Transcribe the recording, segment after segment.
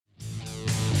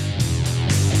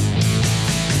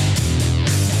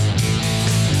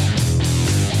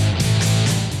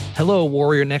Hello,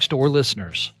 Warrior Next Door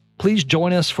listeners. Please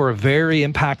join us for a very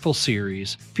impactful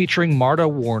series featuring Marta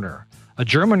Warner, a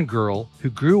German girl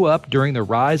who grew up during the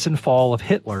rise and fall of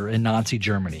Hitler in Nazi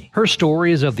Germany. Her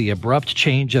story is of the abrupt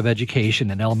change of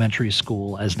education in elementary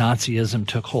school as Nazism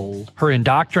took hold, her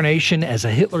indoctrination as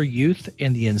a Hitler youth,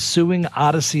 and the ensuing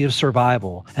odyssey of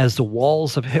survival as the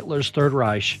walls of Hitler's Third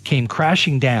Reich came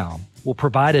crashing down, will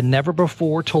provide a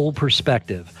never-before-told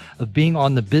perspective of being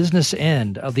on the business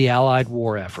end of the Allied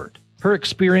war effort. Her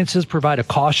experiences provide a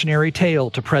cautionary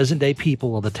tale to present-day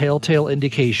people of the telltale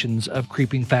indications of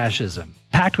creeping fascism.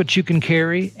 Pack what you can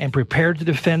carry and prepare to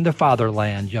defend the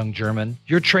fatherland, young German.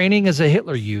 Your training as a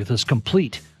Hitler youth is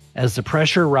complete as the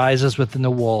pressure rises within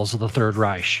the walls of the Third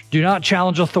Reich. Do not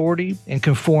challenge authority and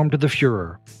conform to the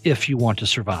Führer if you want to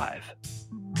survive.